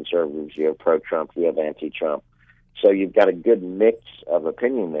strong conservatives, you have pro-Trump, you have anti-Trump. So you've got a good mix of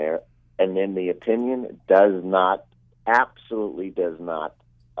opinion there, and then the opinion absolutely does not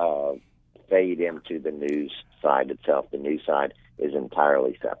fade into the news side itself. The news side is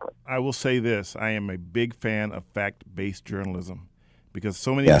entirely separate. I will say this. I am a big fan of fact-based journalism because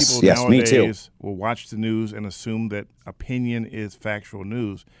so many people nowadays will watch the news and assume that opinion is factual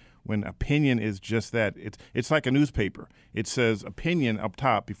news when opinion is just that. It's like a newspaper. It says opinion up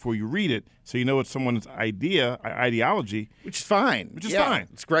top before you read it, so you know it's someone's ideology. Which is fine. Fine.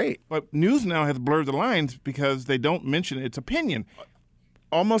 It's great. But news now has blurred the lines because they don't mention its opinion.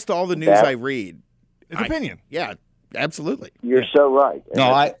 Almost all the news I read. It's opinion. Yeah, absolutely. You're so right.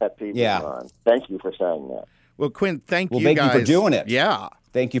 And Thank you for saying that. Well, Quinn, thank you guys. Thank you for doing it. Yeah.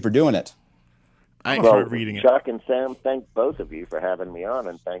 Thank you for doing it. I'm start reading it. Chuck and Sam, thank both of you for having me on,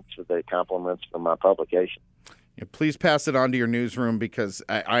 and thanks for the compliments for my publication. Yeah, please pass it on to your newsroom because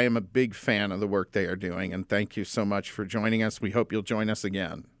I am a big fan of the work they are doing, and thank you so much for joining us. We hope you'll join us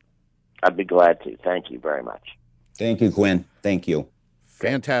again. I'd be glad to. Thank you very much. Thank you, Quinn. Thank you.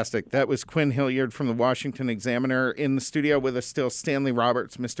 Fantastic. That was Quinn Hilliard from the Washington Examiner. In the studio with us still, Stanley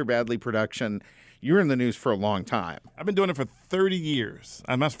Roberts, Mr. Badley Production. You're in the news for a long time. I've been doing it for 30 years.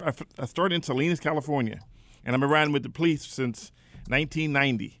 I started in Salinas, California, and I've been riding with the police since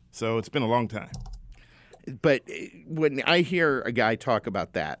 1990, so it's been a long time. But when I hear a guy talk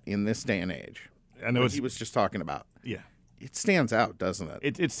about that in this day and age, I know he was just talking about, yeah, it stands out, doesn't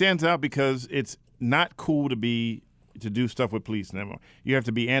it? It stands out because it's not cool to do stuff with police anymore. You have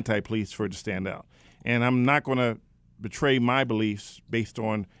to be anti-police for it to stand out. And I'm not going to betray my beliefs based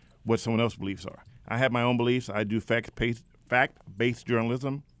on what someone else's beliefs are. I have my own beliefs. I do fact-based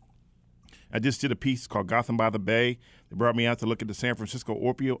journalism. I just did a piece called Gotham by the Bay. They brought me out to look at the San Francisco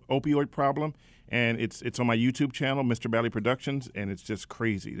opioid problem, and it's on my YouTube channel, Mr. Badley Productions, and it's just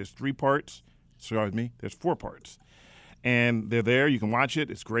crazy. There's 3 parts. There's 4 parts. And they're there. You can watch it.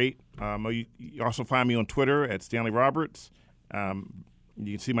 It's great. You also find me on Twitter at Stanley Roberts. You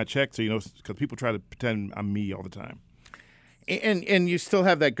can see my check, so you know, because people try to pretend I'm me all the time. And you still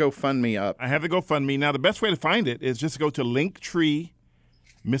have that GoFundMe up. I have the GoFundMe. Now, the best way to find it is just to go to Linktree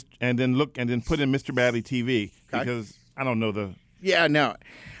and then put in Mr. Badley TV because I don't know the. Yeah, no.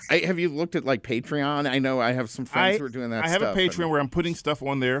 Have you looked at like Patreon? I know I have some friends who are doing that. I have a Patreon where I'm putting stuff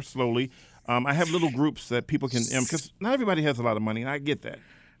on there slowly. I have little groups that people can, because not everybody has a lot of money, and I get that.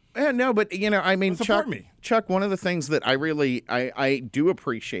 No, but I mean, Chuck, one of the things that I do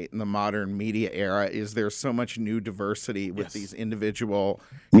appreciate in the modern media era is there's so much new diversity with these individual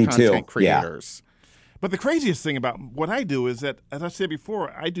content creators. Yeah. But the craziest thing about what I do is that, as I said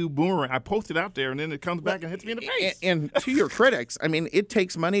before, I do boomerang. I post it out there, and then it comes back and hits me in the face. And to your critics, I mean, it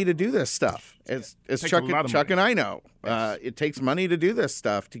takes money to do this stuff. As Chuck and I know, it takes money to do this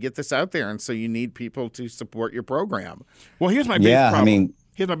stuff, to get this out there, and so you need people to support your program. Well, here's my biggest problem.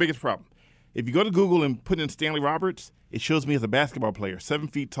 Here's my biggest problem. If you go to Google and put in Stanley Roberts, it shows me as a basketball player, 7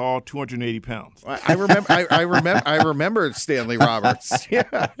 feet tall, 280 pounds. I remember Stanley Roberts. Yeah,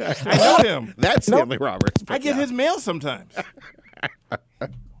 I know him. That's Stanley Roberts. I get his mail sometimes.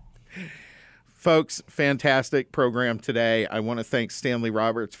 Folks, fantastic program today. I want to thank Stanley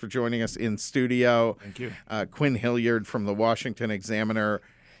Roberts for joining us in studio. Thank you. Quinn Hilliard from the Washington Examiner.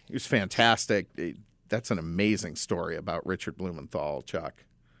 He was fantastic. That's an amazing story about Richard Blumenthal, Chuck.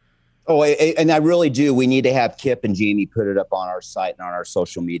 Oh, and I really do. We need to have Kip and Jamie put it up on our site and on our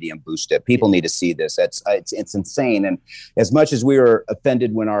social media and boost it. People need to see this. It's insane. And as much as we are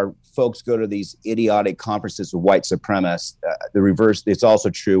offended when our folks go to these idiotic conferences with white supremacists, the reverse, it's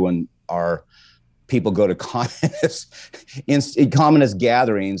also true when our people go to communist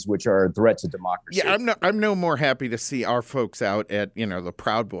gatherings, which are a threat to democracy. Yeah, I'm no more happy to see our folks out at, the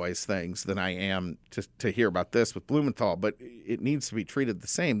Proud Boys things than I am to hear about this with Blumenthal, but it needs to be treated the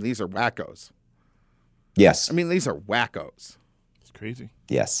same. These are wackos. Yes. I mean, these are wackos. It's crazy.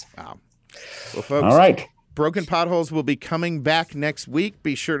 Yes. Wow. Well, folks. All right. Broken Potholes will be coming back next week.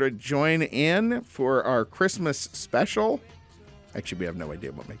 Be sure to join in for our Christmas special. Actually, we have no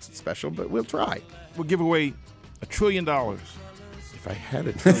idea what makes it special, but we'll try. We'll give away $1 trillion. If I had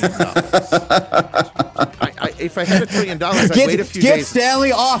 $1 trillion, if I had $1 trillion, I'd wait a few days. Get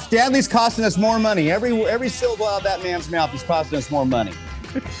Stanley off. Stanley's costing us more money. Every syllable out of that man's mouth is costing us more money.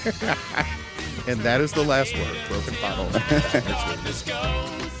 And that is the last word. Broken Potholes. Next week.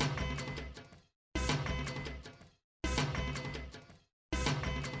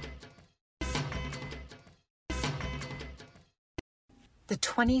 The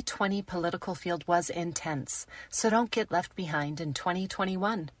 2020 political field was intense, so don't get left behind in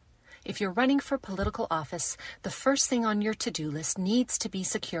 2021. If you're running for political office, the first thing on your to-do list needs to be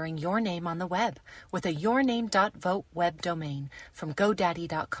securing your name on the web with a yourname.vote web domain from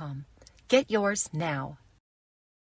GoDaddy.com. Get yours now.